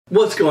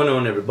What's going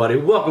on, everybody?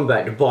 Welcome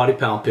back to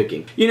BaldyPal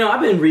Picking. You know,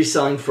 I've been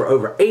reselling for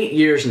over 8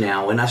 years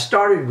now, and I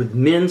started with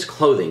men's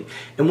clothing.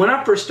 And when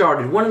I first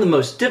started, one of the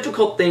most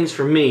difficult things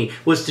for me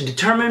was to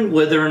determine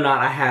whether or not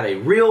I had a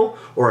real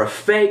or a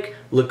fake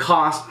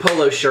Lacoste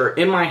Polo shirt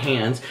in my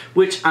hands,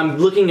 which I'm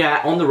looking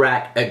at on the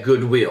rack at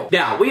Goodwill.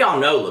 Now, we all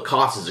know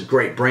Lacoste is a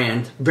great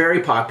brand,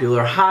 very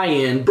popular,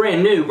 high-end,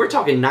 brand new. We're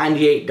talking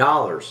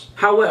 $98.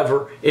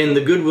 However, in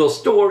the Goodwill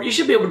store, you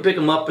should be able to pick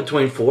them up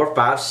between $4, $5,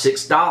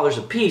 $6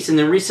 a piece and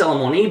then resell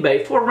them on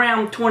eBay for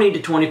around $20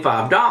 to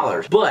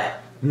 $25.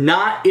 But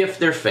not if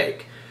they're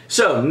fake.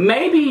 So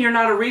maybe you're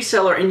not a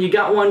reseller and you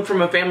got one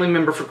from a family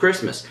member for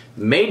Christmas.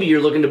 Maybe you're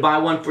looking to buy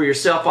one for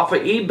yourself off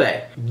of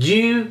eBay.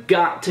 You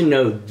got to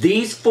know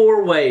these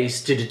 4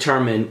 ways to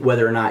determine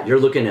whether or not you're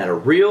looking at a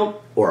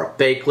real or a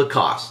fake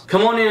Lacoste.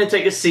 Come on in and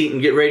take a seat and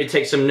get ready to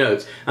take some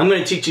notes. I'm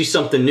going to teach you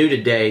something new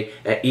today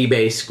at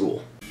eBay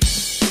School.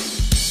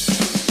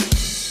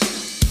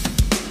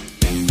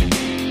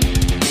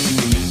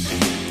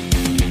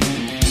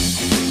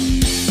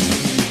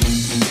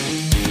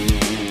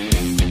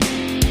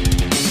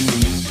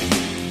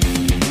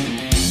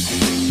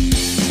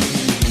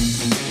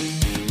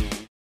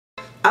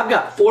 I've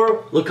got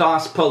 4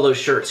 Lacoste Polo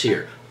shirts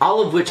here,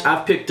 all of which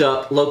I've picked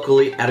up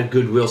locally at a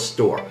Goodwill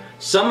store.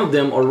 Some of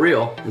them are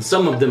real and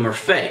some of them are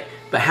fake.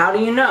 But how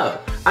do you know?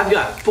 I've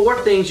got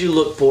 4 things you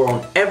look for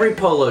on every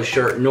polo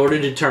shirt in order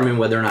to determine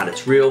whether or not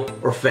it's real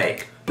or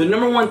fake. The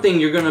number 1 thing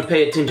you're going to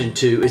pay attention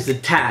to is the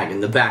tag in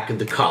the back of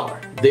the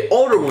collar. The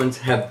older ones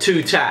have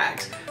 2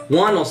 tags.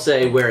 One will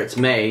say where it's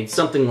made,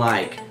 something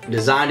like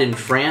designed in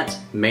France,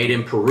 made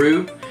in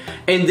Peru.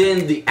 And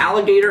then the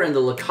alligator and the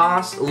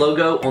Lacoste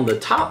logo on the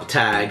top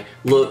tag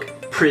look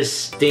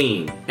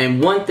pristine.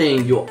 And one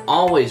thing you'll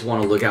always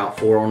want to look out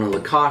for on a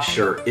Lacoste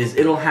shirt is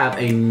it'll have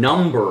a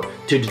number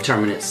to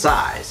determine its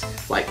size,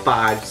 like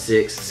 5,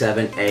 6,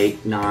 7,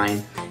 8,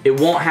 9. It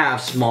won't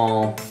have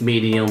small,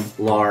 medium,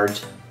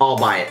 large, all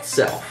by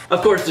itself.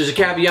 Of course, there's a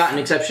caveat and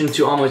exception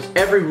to almost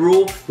every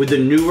rule with the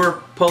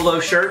newer polo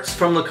shirts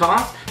from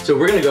Lacoste, so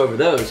we're going to go over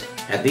those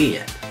at the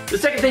end. The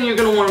second thing you're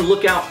going to want to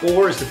look out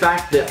for is the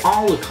fact that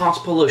all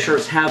Lacoste polo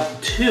shirts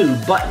have 2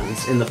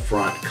 buttons in the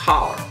front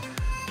collar.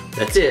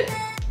 That's it,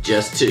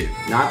 just 2.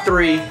 Not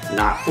 3,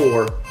 not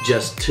 4,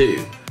 just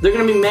 2. They're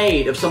going to be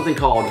made of something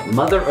called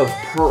mother of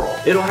pearl.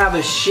 It'll have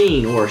a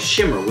sheen or a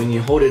shimmer when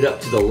you hold it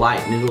up to the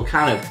light, and it'll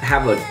kind of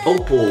have an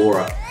opal or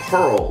a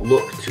pearl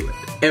look to it.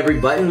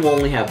 Every button will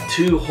only have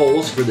 2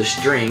 holes for the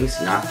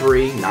strings, not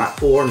 3, not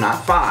 4,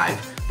 not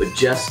 5, but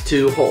just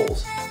 2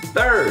 holes.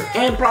 Third,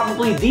 and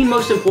probably the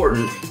most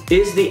important,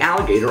 is the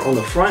alligator on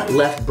the front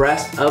left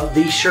breast of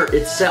the shirt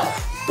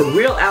itself. A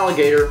real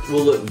alligator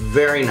will look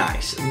very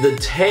nice. The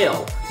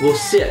tail will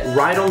sit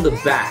right on the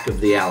back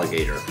of the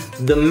alligator.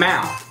 The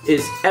mouth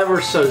is ever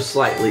so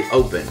slightly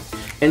open.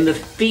 And the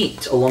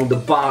feet along the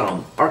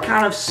bottom are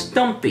kind of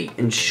stumpy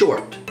and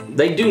short.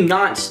 They do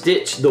not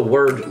stitch the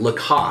word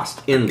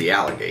Lacoste in the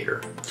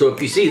alligator. So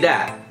if you see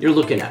that, you're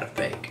looking at a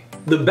fake.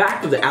 The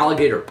back of the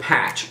alligator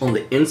patch on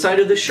the inside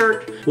of the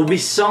shirt will be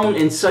sewn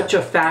in such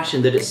a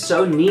fashion that it's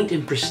so neat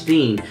and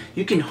pristine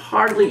you can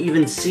hardly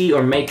even see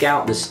or make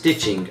out the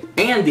stitching.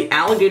 And the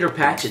alligator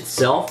patch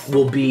itself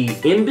will be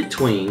in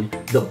between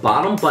the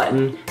bottom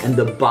button and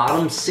the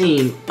bottom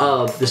seam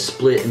of the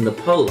split in the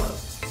polo.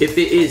 If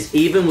it is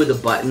even with the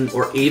button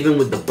or even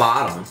with the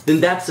bottom,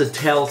 then that's a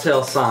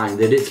telltale sign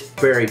that it's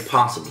very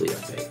possibly a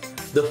fake.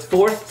 The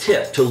 4th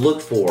tip to look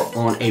for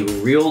on a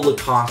real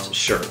Lacoste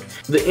shirt.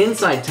 The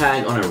inside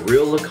tag on a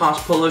real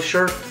Lacoste polo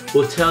shirt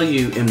will tell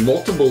you in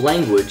multiple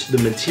language the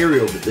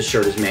material that the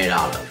shirt is made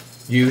out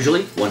of.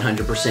 Usually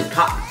 100%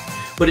 cotton.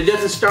 But it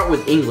doesn't start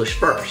with English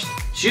first.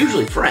 It's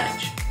usually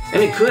French.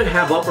 And it could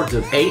have upwards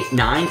of 8,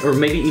 9, or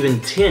maybe even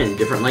 10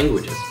 different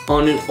languages.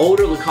 On an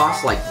older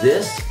Lacoste like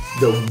this,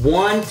 the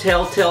one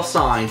telltale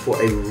sign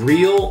for a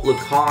real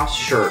Lacoste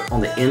shirt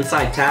on the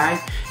inside tag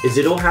is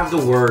it'll have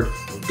the word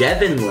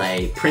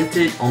Devonlay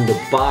printed on the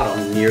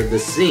bottom near the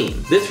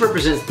seam. This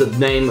represents the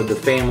name of the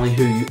family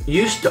who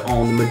used to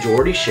own the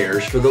majority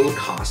shares for the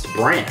Lacoste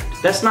brand.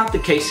 That's not the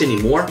case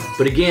anymore,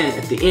 but again,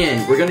 at the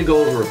end, we're going to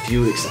go over a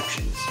few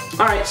exceptions.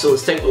 Alright, so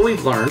let's take what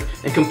we've learned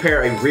and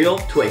compare a real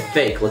to a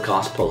fake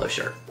Lacoste polo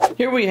shirt.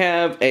 Here we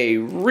have a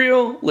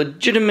real,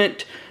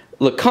 legitimate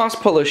Lacoste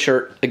polo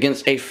shirt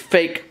against a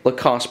fake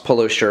Lacoste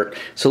polo shirt.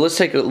 So let's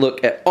take a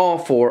look at all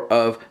 4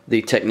 of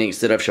the techniques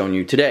that I've shown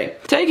you today.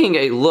 Taking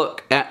a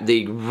look at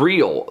the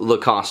real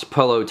Lacoste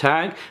polo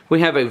tag,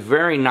 we have a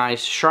very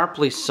nice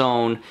sharply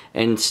sewn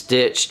and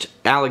stitched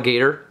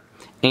alligator,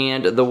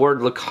 and the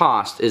word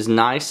Lacoste is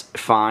nice,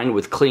 fine,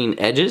 with clean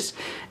edges.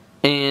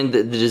 And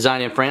the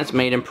design in France,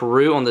 made in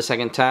Peru on the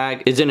second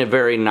tag is in a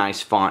very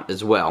nice font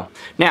as well.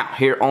 Now,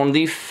 here on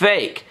the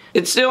fake,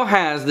 it still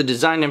has the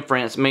design in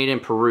France, made in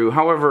Peru.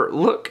 However,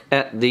 look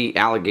at the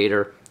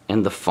alligator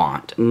and the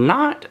font.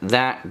 Not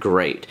that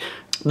great.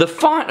 The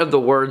font of the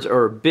words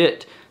are a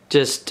bit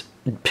just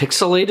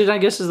pixelated, I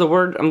guess is the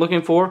word I'm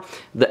looking for.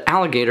 The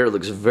alligator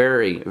looks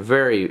very,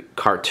 very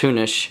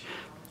cartoonish,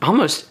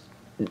 almost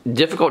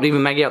difficult to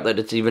even make out that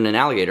it's even an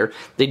alligator.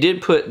 They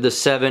did put the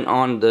 7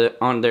 on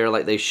there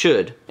like they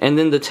should. And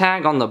then the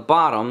tag on the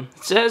bottom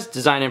says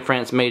designed in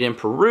France, made in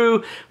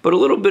Peru, but a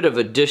little bit of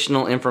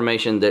additional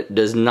information that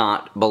does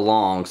not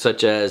belong,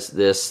 such as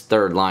this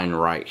third line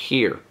right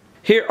here.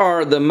 Here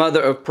are the mother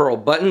of pearl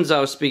buttons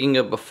I was speaking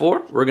of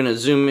before. We're going to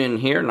zoom in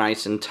here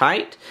nice and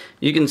tight.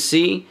 You can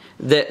see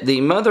that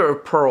the mother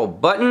of pearl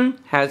button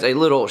has a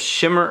little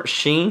shimmer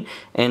sheen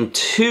and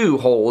 2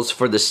 holes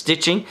for the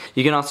stitching.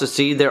 You can also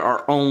see there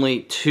are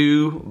only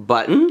 2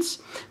 buttons.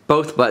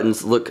 Both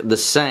buttons look the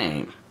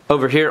same.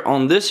 Over here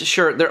on this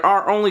shirt, there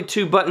are only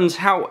 2 buttons.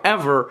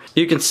 However,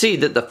 you can see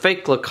that the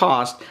fake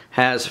Lacoste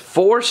has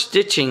 4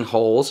 stitching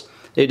holes.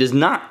 It is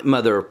not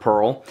mother of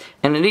pearl,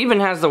 and it even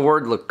has the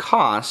word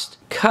Lacoste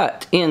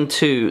cut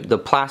into the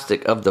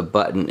plastic of the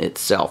button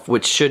itself,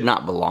 which should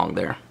not belong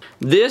there.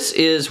 This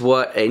is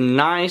what a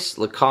nice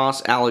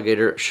Lacoste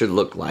alligator should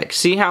look like.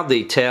 See how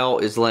the tail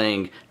is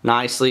laying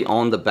nicely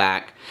on the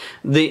back.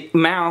 The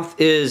mouth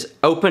is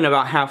open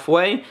about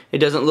halfway. It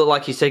doesn't look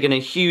like he's taking a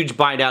huge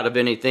bite out of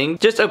anything,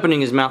 just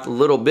opening his mouth a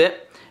little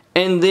bit.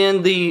 And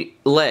then the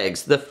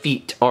legs, the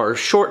feet, are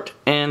short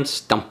and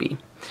stumpy.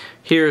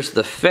 Here's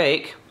the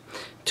fake,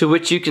 to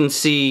which you can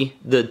see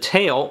the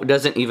tail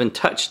doesn't even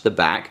touch the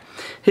back.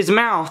 His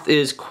mouth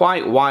is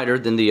quite wider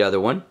than the other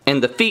one,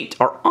 and the feet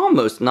are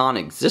almost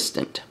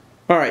non-existent.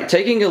 Alright,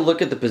 taking a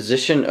look at the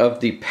position of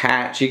the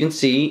patch, you can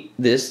see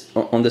this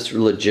on this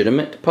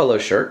legitimate polo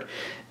shirt.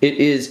 It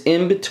is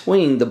in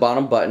between the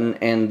bottom button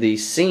and the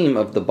seam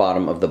of the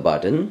bottom of the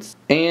buttons.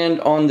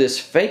 And on this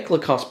fake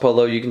Lacoste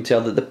polo, you can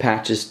tell that the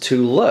patch is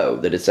too low,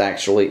 that it's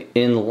actually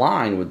in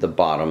line with the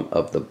bottom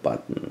of the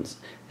buttons.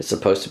 It's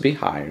supposed to be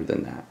higher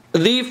than that.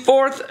 The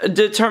fourth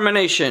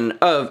determination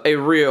of a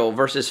real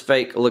versus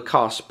fake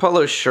Lacoste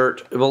polo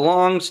shirt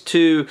belongs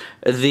to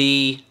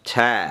the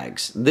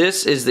tags.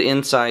 This is the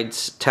inside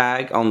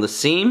tag on the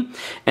seam,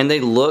 and they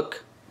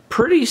look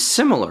pretty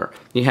similar.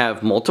 You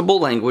have multiple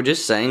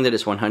languages saying that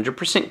it's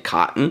 100%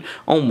 cotton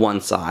on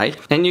one side,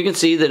 and you can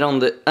see that on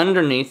the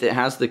underneath it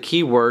has the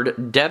keyword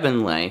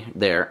Devonlay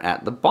there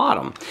at the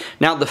bottom.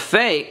 Now the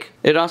fake,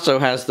 it also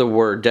has the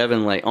word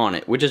Devonlay on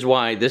it, which is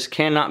why this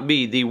cannot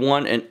be the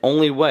one and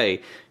only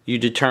way you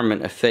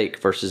determine a fake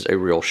versus a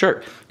real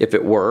shirt. If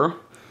it were,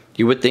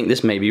 you would think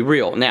this may be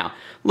real. Now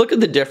look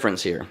at the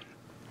difference here.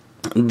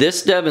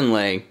 This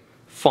Devonlay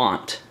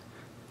font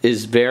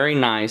is very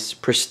nice,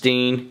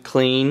 pristine,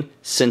 clean,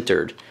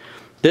 centered.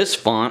 This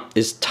font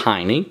is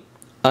tiny,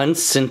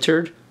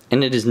 uncentered,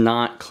 and it is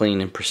not clean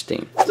and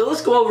pristine. So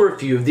let's go over a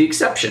few of the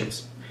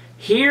exceptions.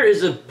 Here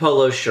is a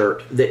polo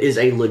shirt that is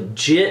a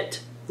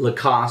legit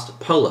Lacoste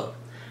polo.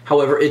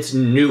 However, it's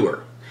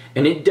newer,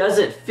 and it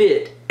doesn't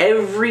fit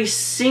every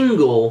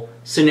single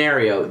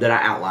scenario that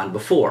I outlined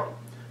before.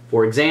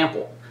 For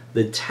example,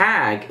 the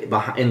tag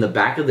in the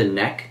back of the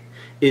neck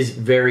is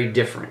very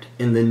different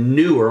in the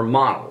newer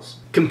models.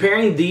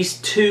 Comparing these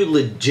 2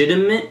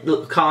 legitimate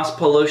Lacoste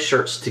polo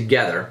shirts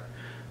together,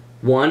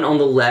 one on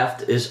the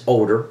left is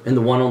older and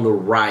the one on the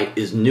right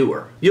is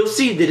newer. You'll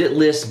see that it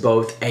lists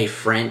both a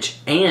French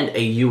and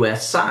a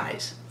US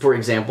size. For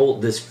example,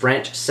 this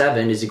French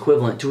 7 is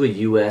equivalent to a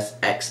US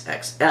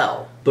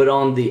XXL, but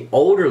on the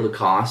older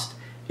Lacoste,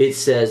 it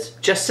says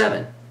just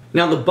 7.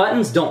 Now the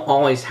buttons don't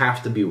always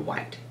have to be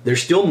white. They're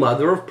still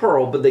mother of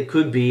pearl, but they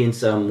could be in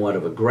somewhat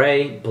of a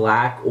gray,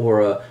 black,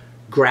 or a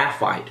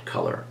graphite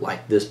color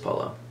like this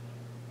polo.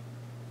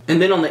 And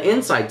then on the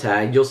inside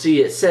tag, you'll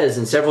see it says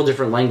in several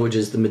different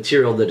languages the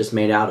material that it's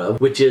made out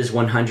of, which is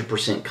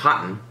 100%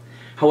 cotton.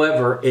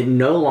 However, it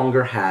no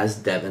longer has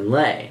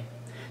Devonlay.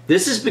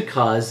 This is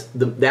because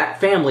that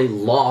family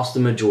lost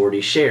the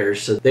majority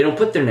shares, so they don't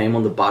put their name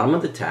on the bottom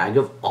of the tag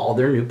of all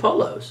their new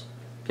polos.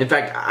 In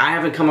fact, I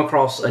haven't come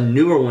across a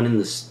newer one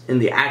in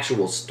the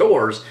actual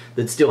stores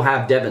that still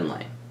have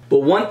Devonlay.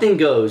 But one thing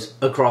goes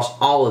across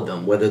all of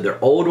them, whether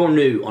they're old or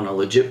new on a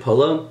legit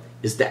polo,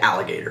 is the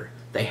alligator.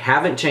 They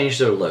haven't changed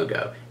their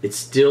logo. It's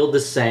still the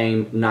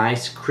same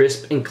nice,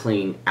 crisp, and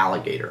clean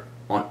alligator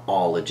on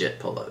all legit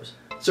polos.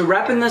 So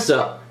wrapping this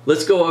up,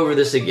 let's go over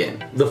this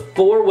again. The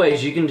 4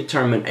 ways you can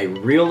determine a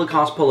real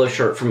Lacoste polo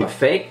shirt from a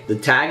fake: the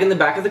tag in the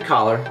back of the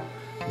collar,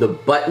 the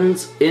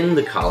buttons in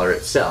the collar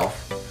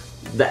itself,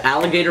 the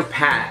alligator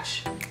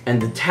patch,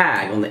 and the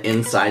tag on the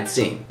inside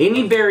seam.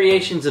 Any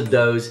variations of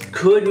those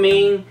could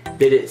mean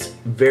that it's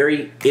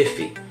very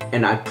iffy,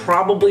 and I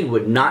probably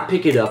would not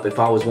pick it up if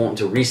I was wanting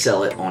to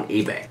resell it on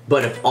eBay.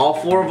 But if all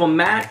 4 of them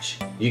match,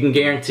 you can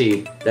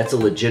guarantee that's a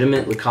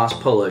legitimate Lacoste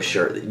polo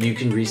shirt that you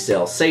can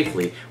resell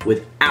safely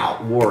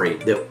without worry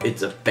that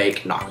it's a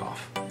fake knockoff.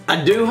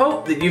 I do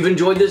hope that you've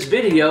enjoyed this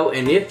video,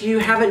 and if you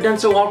haven't done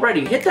so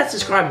already, hit that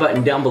subscribe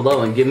button down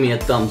below and give me a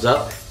thumbs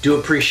up. Do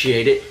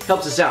appreciate it.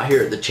 Helps us out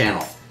here at the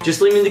channel.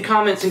 Just leave me the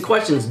comments and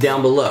questions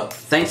down below.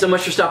 Thanks so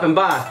much for stopping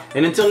by,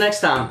 and until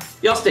next time,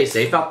 y'all stay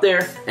safe out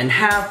there and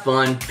have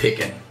fun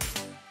picking.